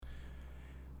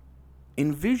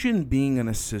Envision being an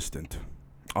assistant,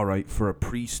 all right, for a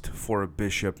priest, for a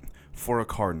bishop, for a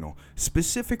cardinal,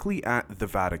 specifically at the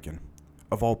Vatican,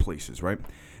 of all places, right?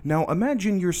 Now,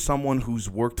 imagine you're someone who's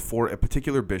worked for a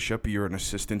particular bishop, you're an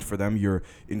assistant for them, you're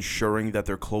ensuring that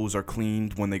their clothes are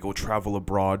cleaned when they go travel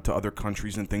abroad to other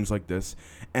countries and things like this,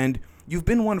 and you've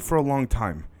been one for a long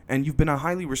time. And you've been a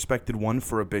highly respected one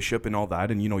for a bishop and all that,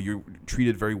 and you're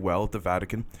treated very well at the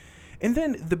Vatican. And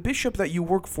then the bishop that you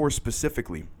work for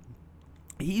specifically,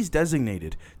 he's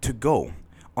designated to go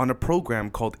on a program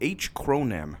called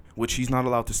H-CRANOM, which he's not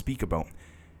allowed to speak about,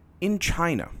 in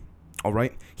China. All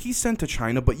right? He's sent to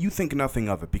China, but you think nothing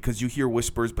of it because you hear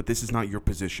whispers, but this is not your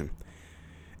position.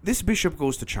 This bishop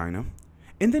goes to China,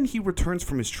 and then he returns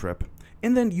from his trip,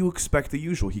 and then you expect the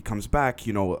usual. He comes back,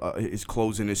 his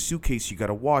clothes in his suitcase, you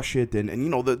gotta wash it, and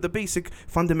the basic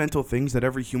fundamental things that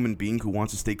every human being who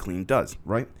wants to stay clean does,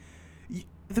 right?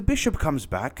 The bishop comes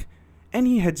back, and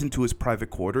he heads into his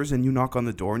private quarters, and you knock on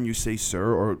the door, and you say,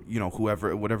 sir, or,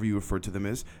 whoever, whatever you refer to them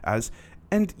as,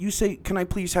 and you say, can I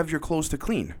please have your clothes to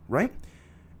clean, right?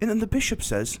 And then the bishop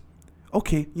says,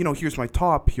 okay, here's my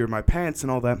top, here are my pants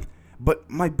and all that, but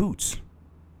my boots,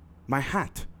 my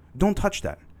hat, don't touch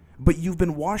that. But you've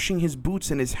been washing his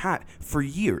boots and his hat for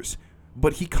years,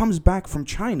 but he comes back from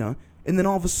China, and then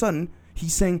all of a sudden,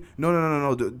 he's saying,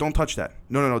 no, don't touch that.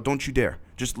 No, don't you dare.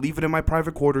 Just leave it in my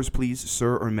private quarters, please,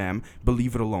 sir or ma'am, but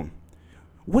leave it alone.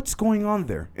 What's going on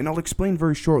there? And I'll explain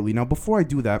very shortly. Now, before I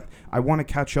do that, I want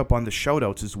to catch up on the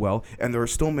shout-outs as well, and there are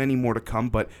still many more to come,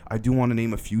 but I do want to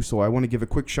name a few, so I want to give a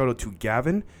quick shout-out to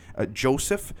Gavin,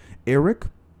 Joseph, Eric,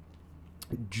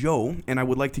 Joe, and I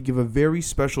would like to give a very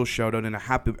special shout out and a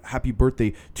happy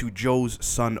birthday to Joe's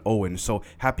son Owen. So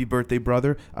happy birthday,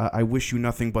 brother. I wish you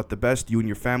nothing but the best, you and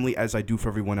your family, as I do for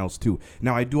everyone else too.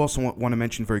 Now, I do also want to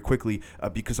mention very quickly,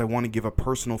 because I want to give a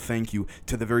personal thank you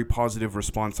to the very positive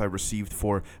response I received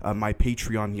for my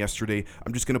Patreon yesterday.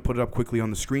 I'm just going to put it up quickly on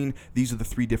the screen. These are the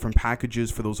 3 different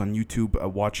packages for those on YouTube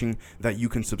watching that you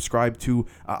can subscribe to.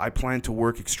 I plan to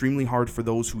work extremely hard for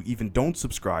those who even don't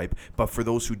subscribe, but for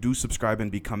those who do subscribe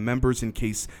and become members, in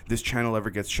case this channel ever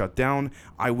gets shut down,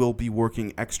 I will be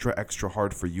working extra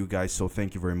hard for you guys, so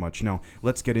thank you very much. Now,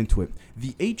 let's get into it.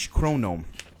 The H-CRANOM,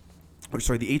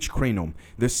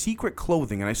 the secret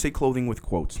clothing, and I say clothing with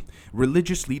quotes,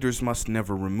 religious leaders must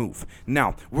never remove.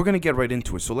 Now, we're going to get right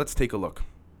into it, so let's take a look.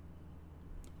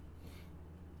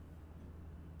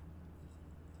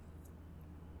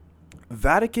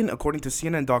 Vatican, according to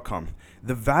CNN.com,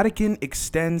 the Vatican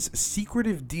extends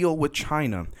secretive deal with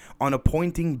China on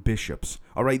appointing bishops.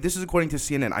 All right, this is according to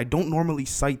CNN. I don't normally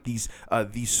cite these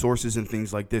sources and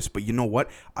things like this, but you know what?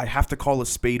 I have to call a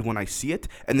spade when I see it,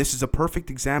 and this is a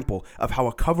perfect example of how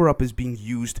a cover-up is being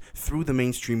used through the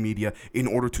mainstream media in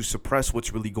order to suppress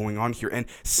what's really going on here. And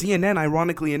CNN,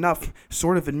 ironically enough,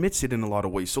 sort of admits it in a lot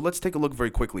of ways. So let's take a look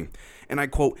very quickly. And I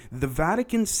quote, "The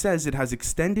Vatican says it has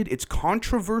extended its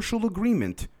controversial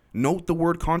agreement," note the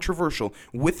word controversial,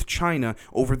 "with China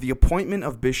over the appointment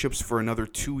of bishops for another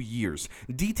 2 years.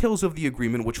 Details of the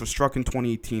agreement, which was struck in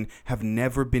 2018, have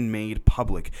never been made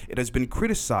public. It has been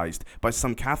criticized by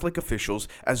some Catholic officials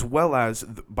as well as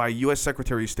by U.S.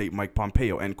 Secretary of State Mike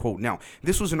Pompeo," end quote. Now,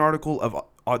 this was an article of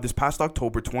this past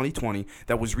October 2020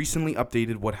 that was recently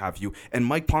updated, what have you, and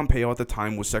Mike Pompeo at the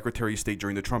time was Secretary of State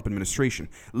during the Trump administration.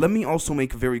 Let me also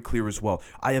make very clear as well,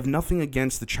 I have nothing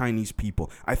against the Chinese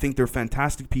people. I think they're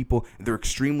fantastic people, they're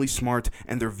extremely smart,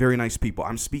 and they're very nice people.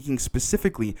 I'm speaking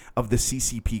specifically of the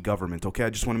CCP government, okay? I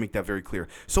just want to make that very clear.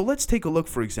 So let's take a look,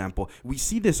 for example. We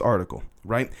see this article,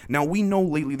 right? Now, we know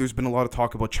lately there's been a lot of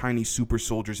talk about Chinese super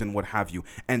soldiers and what have you,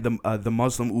 and the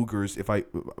Muslim Uyghurs, I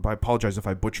apologize if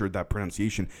I butchered that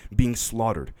pronunciation, being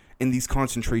slaughtered in these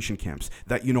concentration camps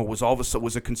that, was all of a sudden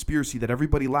was a conspiracy that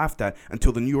everybody laughed at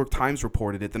until the New York Times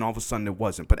reported it, then all of a sudden it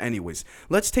wasn't. But anyways,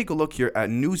 let's take a look here at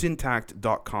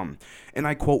newsintact.com. And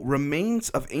I quote, "Remains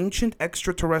of ancient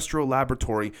extraterrestrial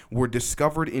laboratory were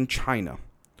discovered in China."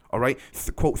 All right,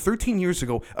 quote, 13 years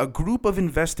ago, a group of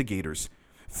investigators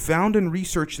found and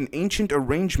researched an ancient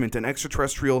arrangement and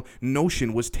extraterrestrial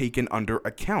notion was taken under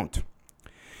account.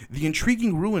 The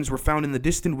intriguing ruins were found in the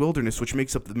distant wilderness, which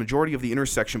makes up the majority of the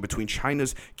intersection between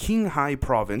China's Qinghai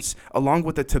province along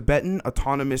with the Tibetan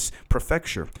Autonomous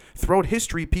Prefecture. Throughout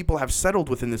history, people have settled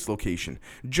within this location.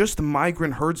 Just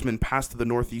migrant herdsmen passed to the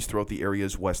northeast throughout the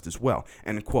area's west as well.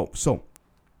 End quote. So,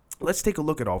 Let's take a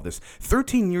look at all this.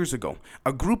 13 years ago,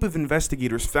 a group of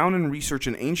investigators found and researched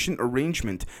an ancient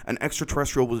arrangement. An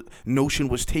extraterrestrial notion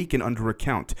was taken under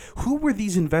account. Who were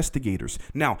these investigators?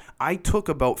 Now, I took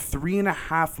about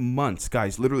 3.5 months,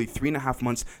 guys, literally 3.5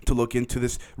 months to look into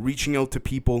this, reaching out to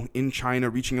people in China,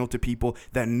 reaching out to people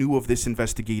that knew of this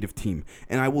investigative team.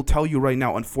 And I will tell you right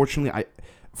now, unfortunately,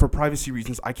 for privacy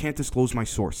reasons, I can't disclose my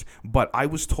source, but I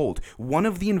was told one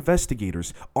of the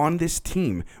investigators on this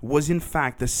team was in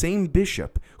fact the same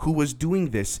bishop who was doing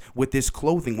this with this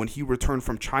clothing when he returned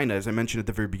from China, as I mentioned at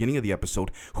the very beginning of the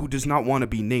episode, who does not want to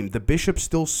be named. The bishop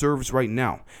still serves right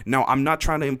now. Now, I'm not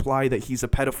trying to imply that he's a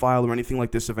pedophile or anything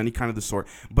like this of any kind of the sort,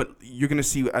 but you're going to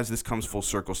see as this comes full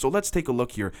circle. So let's take a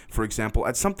look here, for example,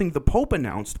 at something the Pope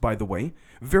announced, by the way,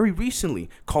 very recently,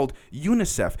 called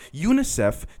UNICEF.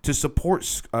 UNICEF to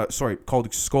support called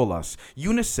Scholas.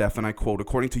 UNICEF, and I quote,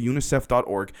 according to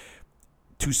unicef.org,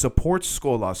 to support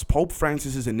Scholas, Pope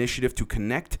Francis's initiative to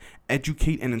connect,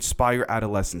 educate, and inspire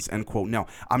adolescents, end quote. Now,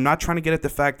 I'm not trying to get at the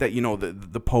fact that,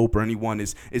 the Pope or anyone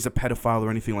is a pedophile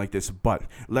or anything like this, but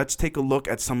let's take a look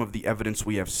at some of the evidence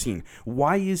we have seen.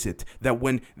 Why is it that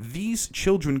when these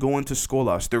children go into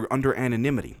Scholas, they're under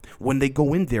anonymity? When they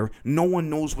go in there, no one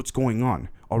knows what's going on.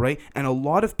 All right. And a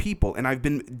lot of people, and I've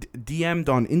been DM'd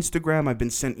on Instagram, I've been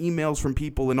sent emails from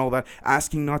people and all that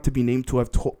asking not to be named to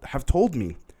have told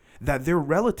me that their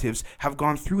relatives have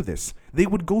gone through this. They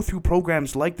would go through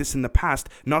programs like this in the past,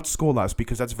 not Scholas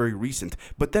because that's very recent,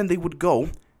 but then they would go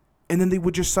and then they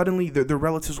would just suddenly, their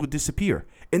relatives would disappear.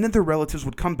 And then their relatives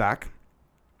would come back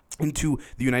into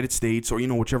the United States or,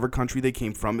 whichever country they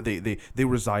came from, they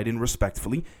reside in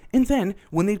respectfully. And then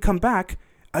when they'd come back,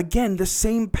 again, the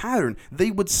same pattern. They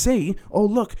would say, oh,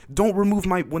 look, don't remove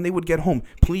when they would get home,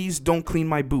 please don't clean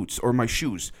my boots or my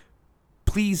shoes.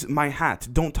 Please, my hat,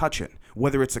 don't touch it.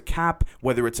 Whether it's a cap,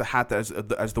 whether it's a hat as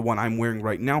the one I'm wearing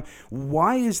right now.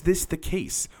 Why is this the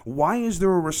case? Why is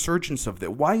there a resurgence of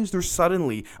that? Why is there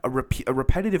suddenly a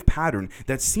repetitive pattern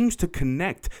that seems to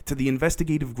connect to the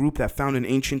investigative group that found an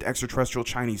ancient extraterrestrial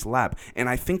Chinese lab? And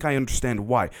I think I understand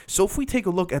why. So if we take a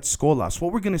look at Scholas,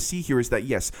 what we're going to see here is that,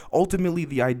 yes, ultimately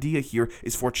the idea here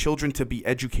is for children to be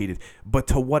educated. But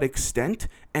to what extent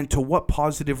and to what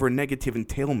positive or negative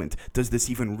entailment does this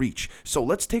even reach? So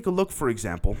let's take a look, for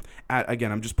example, at, again,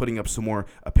 I'm just putting up some more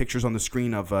pictures on the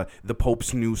screen of the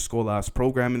Pope's new Scholas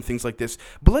program and things like this.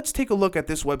 But let's take a look at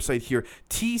this website here,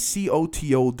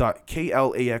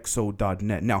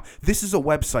 tcoto.klaxo.net. Now, this is a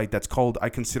website that's called, I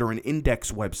consider, an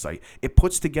index website. It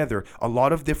puts together a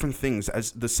lot of different things,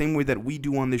 as the same way that we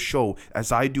do on this show,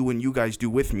 as I do and you guys do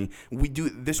with me.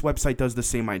 This website does the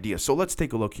same idea. So let's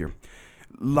take a look here.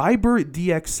 Liber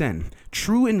DXN,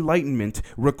 true enlightenment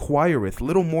requireth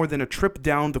little more than a trip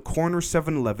down the corner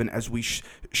 7-Eleven, as we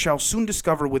shall soon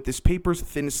discover with this paper's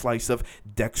thin slice of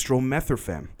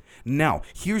dextromethorphan. Now,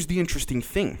 here's the interesting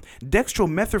thing.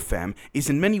 Dextromethorphan is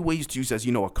in many ways used as,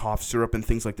 a cough syrup and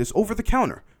things like this over the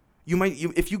counter.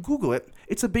 If you Google it,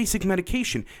 it's a basic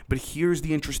medication. But here's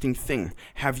the interesting thing.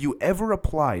 Have you ever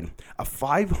applied a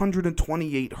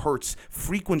 528 hertz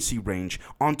frequency range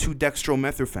onto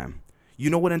dextromethorphan? You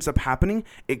know what ends up happening?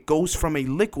 It goes from a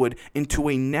liquid into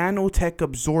a nanotech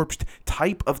absorbed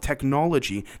type of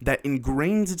technology that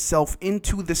ingrains itself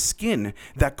into the skin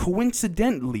that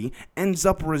coincidentally ends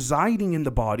up residing in the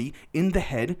body, in the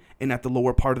head, and at the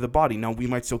lower part of the body. Now, we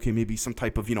might say, okay, maybe some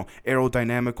type of,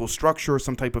 aerodynamical structure or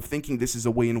some type of thinking. This is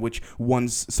a way in which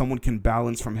someone can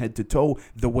balance from head to toe,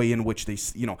 the way in which they,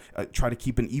 try to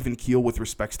keep an even keel with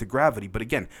respects to gravity. But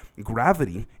again,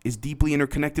 gravity is deeply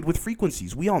interconnected with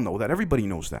frequencies. We all know that. Everybody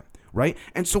knows that, right?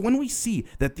 And so when we see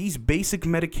that these basic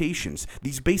medications,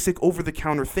 these basic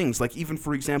over-the-counter things, like even,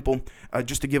 for example,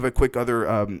 just to give a quick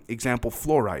other example,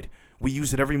 fluoride. We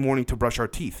use it every morning to brush our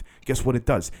teeth. Guess what it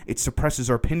does? It suppresses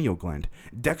our pineal gland.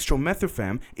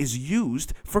 Dextromethorphan is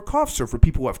used for cough syrup, for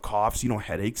people who have coughs,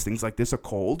 headaches, things like this, a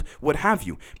cold, what have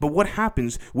you. But what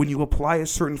happens when you apply a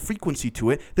certain frequency to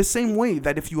it? The same way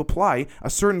that if you apply a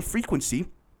certain frequency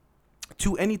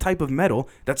to any type of metal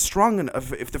that's strong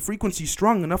enough, if the frequency is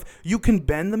strong enough, you can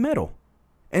bend the metal.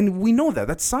 And we know that.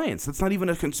 That's science. That's not even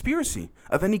a conspiracy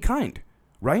of any kind,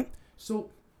 right? So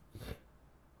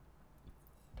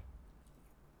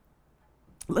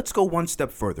let's go one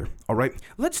step further, all right?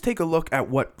 Let's take a look at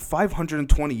what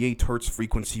 528 hertz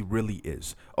frequency really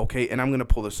is, okay? And I'm going to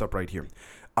pull this up right here.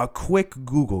 A quick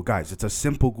Google, guys. It's a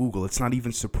simple Google. It's not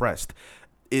even suppressed.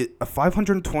 A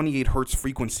 528 hertz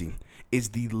frequency is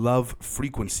the love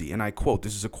frequency. And I quote,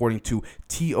 this is according to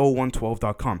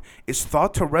TO112.com, is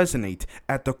thought to resonate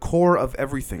at the core of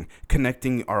everything,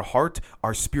 connecting our heart,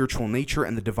 our spiritual nature,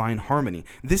 and the divine harmony.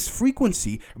 This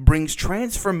frequency brings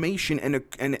transformation and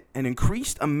an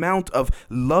increased amount of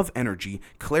love energy,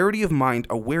 clarity of mind,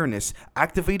 awareness,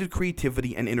 activated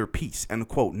creativity, and inner peace. End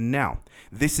quote. Now,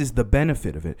 this is the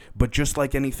benefit of it. But just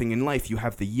like anything in life, you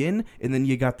have the yin and then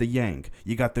you got the yang.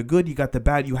 You got the good, you got the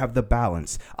bad, you have the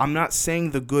balance. I'm not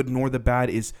saying the good nor the bad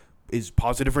is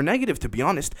positive or negative, to be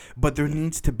honest, but there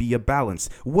needs to be a balance.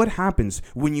 What happens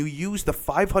when you use the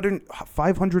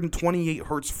 528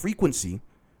 hertz frequency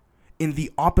in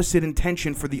the opposite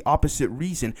intention for the opposite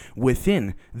reason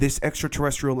within this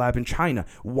extraterrestrial lab in China?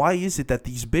 Why is it that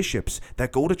these bishops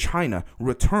that go to China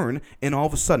return and all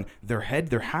of a sudden their head,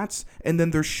 their hats, and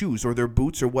then their shoes or their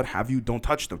boots or what have you, don't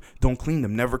touch them, don't clean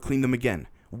them, never clean them again?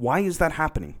 Why is that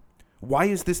happening? Why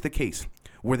is this the case?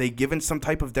 Were they given some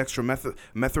type of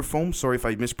dextromethafoam, sorry if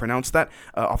I mispronounced that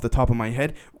off the top of my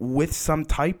head, with some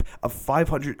type of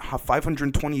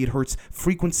 528 hertz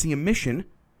frequency emission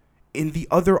in the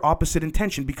other opposite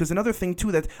intention? Because another thing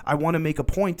too that I want to make a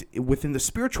point within the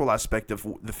spiritual aspect of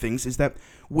the things is that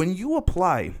when you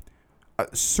apply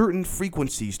certain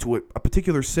frequencies to a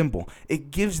particular symbol,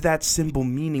 it gives that symbol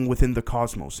meaning within the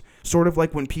cosmos. Sort of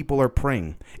like when people are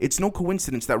praying. It's no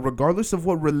coincidence that regardless of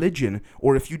what religion,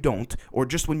 or if you don't, or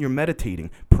just when you're meditating,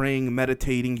 praying,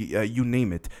 meditating, you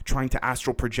name it, trying to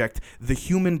astral project, the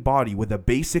human body with a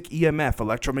basic EMF,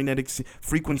 electromagnetic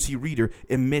frequency reader,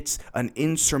 emits an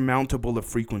insurmountable of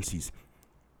frequencies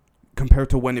compared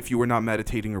to when if you were not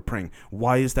meditating or praying.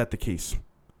 Why is that the case?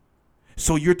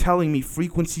 So you're telling me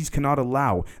frequencies cannot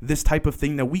allow this type of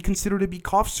thing that we consider to be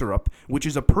cough syrup, which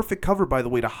is a perfect cover, by the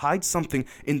way, to hide something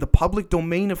in the public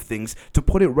domain of things, to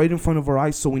put it right in front of our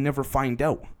eyes so we never find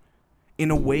out, in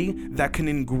a way that can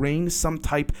ingrain some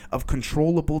type of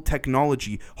controllable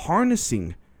technology,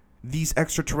 harnessing these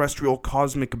extraterrestrial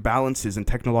cosmic balances and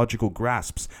technological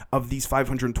grasps of these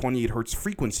 528 hertz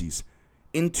frequencies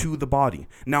into the body.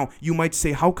 Now, you might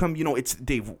say, how come, it's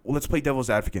Dave, let's play devil's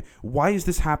advocate. Why is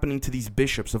this happening to these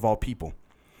bishops of all people?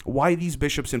 Why these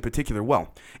bishops in particular?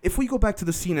 Well, if we go back to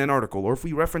the CNN article, or if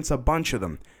we reference a bunch of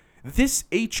them, this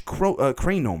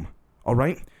H-CRANOM, all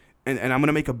right? And I'm going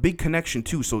to make a big connection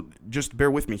too, so just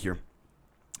bear with me here.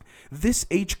 This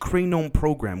H-CRANOM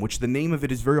program, which the name of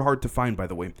it is very hard to find, by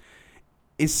the way,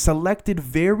 is selected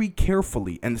very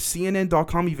carefully, and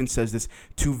CNN.com even says this,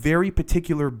 to very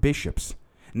particular bishops.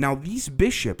 Now, these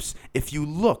bishops, if you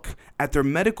look at their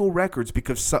medical records,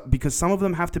 because some of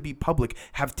them have to be public,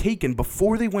 have taken,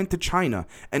 before they went to China,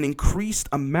 an increased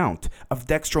amount of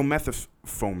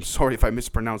dextromethafoam. Sorry if I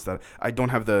mispronounced that. I don't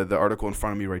have the article in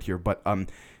front of me right here, but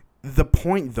the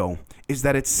point, though, is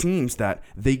that it seems that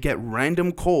they get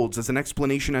random colds as an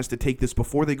explanation as to take this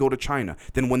before they go to China.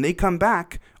 Then when they come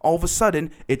back, all of a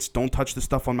sudden, it's don't touch the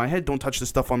stuff on my head, don't touch the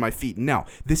stuff on my feet. Now,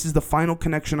 this is the final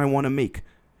connection I want to make.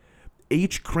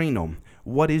 H-CRANOM,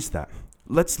 what is that?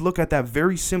 Let's look at that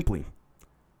very simply.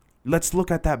 Let's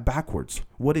look at that backwards.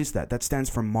 What is that? That stands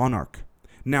for monarch.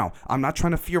 Now, I'm not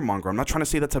trying to fearmonger. I'm not trying to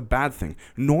say that's a bad thing,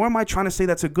 nor am I trying to say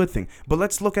that's a good thing. But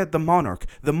let's look at the monarch.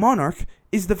 The monarch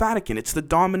is the Vatican. It's the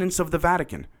dominance of the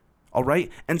Vatican. All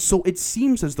right. And so it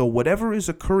seems as though whatever is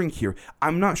occurring here,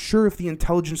 I'm not sure if the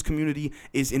intelligence community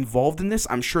is involved in this.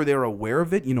 I'm sure they're aware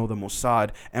of it. The Mossad,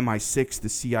 MI6, the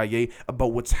CIA,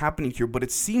 about what's happening here. But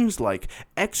it seems like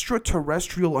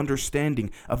extraterrestrial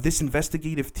understanding of this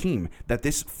investigative team that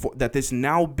this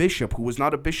now bishop, who was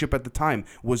not a bishop at the time,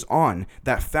 was on,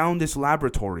 that found this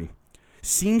laboratory,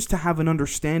 seems to have an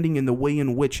understanding in the way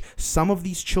in which some of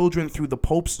these children through the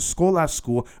Pope's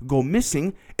school go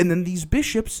missing, and then these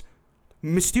bishops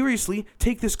mysteriously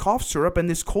take this cough syrup and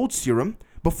this cold serum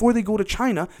before they go to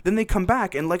China. Then they come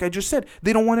back, and like I just said,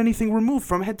 they don't want anything removed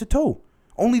from head to toe,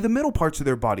 only the middle parts of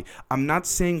their body. I'm not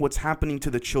saying what's happening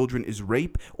to the children is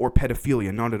rape or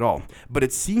pedophilia, not at all, but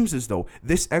it seems as though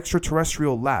this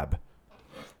extraterrestrial lab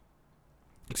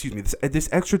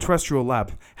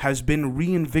has been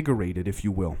reinvigorated, if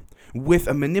you will, with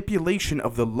a manipulation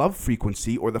of the love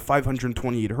frequency, or the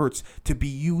 528 hertz, to be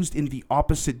used in the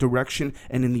opposite direction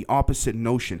and in the opposite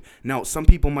notion. Now, some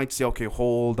people might say, okay,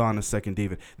 hold on a second,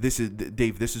 Dave, this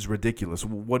is ridiculous.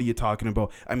 What are you talking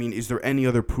about? I mean, is there any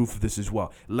other proof of this as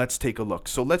well? Let's take a look.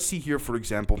 So let's see here, for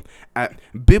example, at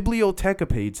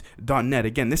bibliotecapades.net.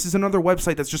 Again, this is another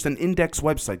website that's just an index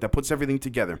website that puts everything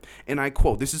together. And I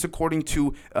quote, this is according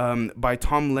to, by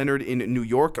Tom Leonard in New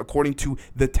York, according to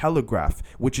The Telegraph,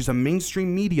 which is a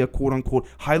mainstream media, quote unquote,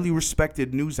 highly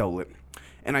respected news outlet.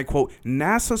 and I quote,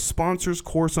 NASA sponsors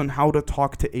course on how to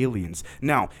talk to aliens.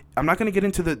 Now, I'm not going to get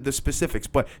into the specifics,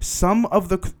 but some of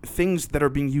the things that are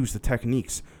being used, the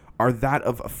techniques, are that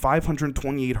of a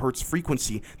 528 hertz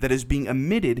frequency that is being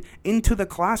emitted into the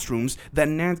classrooms that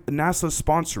NASA is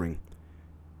sponsoring.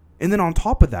 And then on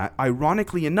top of that,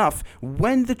 ironically enough,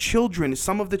 when the children,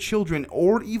 some of the children,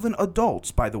 or even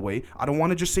adults, by the way, I don't want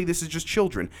to just say this is just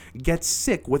children, get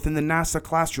sick within the NASA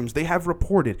classrooms, they have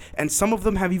reported, and some of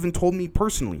them have even told me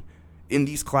personally, in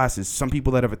these classes, some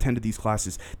people that have attended these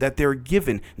classes, that they're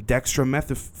given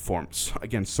dextromethorphan.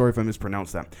 Again, sorry if I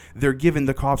mispronounced that. They're given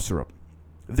the cough syrup.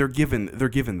 They're given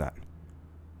that.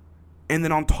 And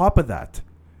then on top of that,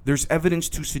 there's evidence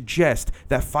to suggest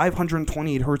that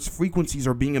 528 hertz frequencies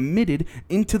are being emitted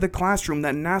into the classroom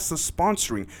that NASA's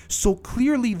sponsoring. So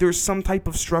clearly there's some type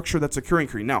of structure that's occurring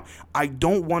here. Now,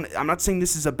 I'm not saying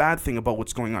this is a bad thing about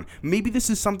what's going on. Maybe this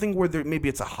is something where maybe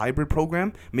it's a hybrid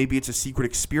program. Maybe it's a secret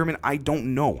experiment. I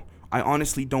don't know. I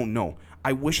honestly don't know.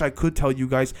 I wish I could tell you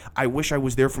guys. I wish I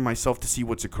was there for myself to see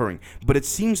what's occurring. But it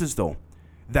seems as though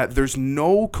that there's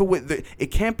no it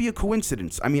can't be a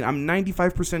coincidence. I mean, I'm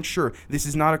 95% sure this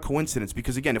is not a coincidence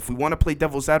because, again, if we want to play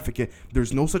devil's advocate,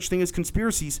 there's no such thing as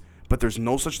conspiracies, but there's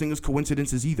no such thing as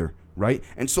coincidences either, right?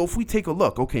 And so if we take a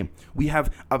look, okay, we have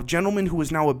a gentleman who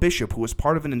is now a bishop who was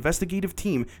part of an investigative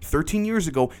team 13 years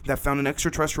ago that found an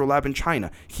extraterrestrial lab in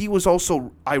China. He was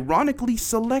also ironically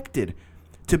selected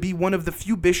to be one of the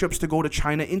few bishops to go to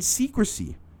China in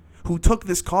secrecy, who took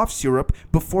this cough syrup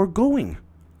before going.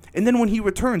 And then when he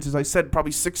returns, as I said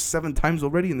probably 6-7 times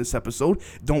already in this episode,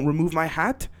 don't remove my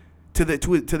hat to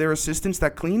their assistants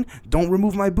that clean. Don't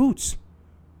remove my boots.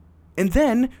 And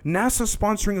then NASA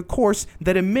sponsoring a course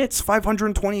that emits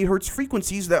 528 hertz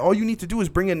frequencies that all you need to do is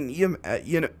bring an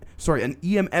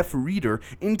EMF reader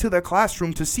into the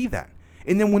classroom to see that.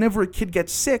 And then whenever a kid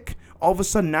gets sick, all of a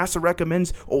sudden NASA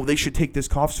recommends, they should take this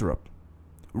cough syrup.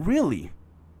 Really?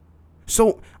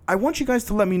 So I want you guys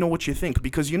to let me know what you think,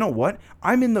 because you know what?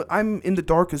 I'm in the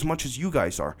dark as much as you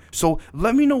guys are. So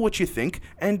let me know what you think,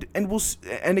 and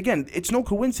again, it's no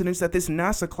coincidence that this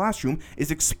NASA classroom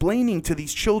is explaining to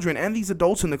these children and these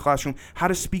adults in the classroom how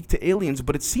to speak to aliens,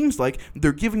 but it seems like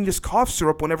they're giving this cough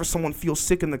syrup whenever someone feels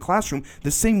sick in the classroom,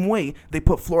 the same way they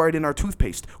put fluoride in our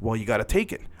toothpaste. Well, you got to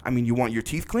take it. I mean, you want your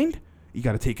teeth cleaned? You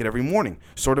got to take it every morning.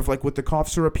 Sort of like with the cough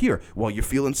syrup here. Well, you're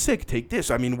feeling sick, take this.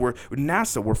 I mean, we're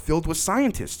NASA. We're filled with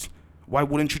scientists. Why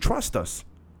wouldn't you trust us?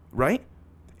 Right?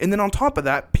 And then on top of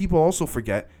that, people also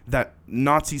forget that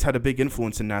Nazis had a big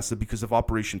influence in NASA because of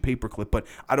Operation Paperclip, but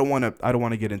I don't want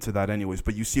to get into that anyways,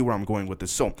 but you see where I'm going with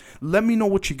this. So let me know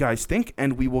what you guys think,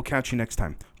 and we will catch you next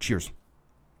time. Cheers.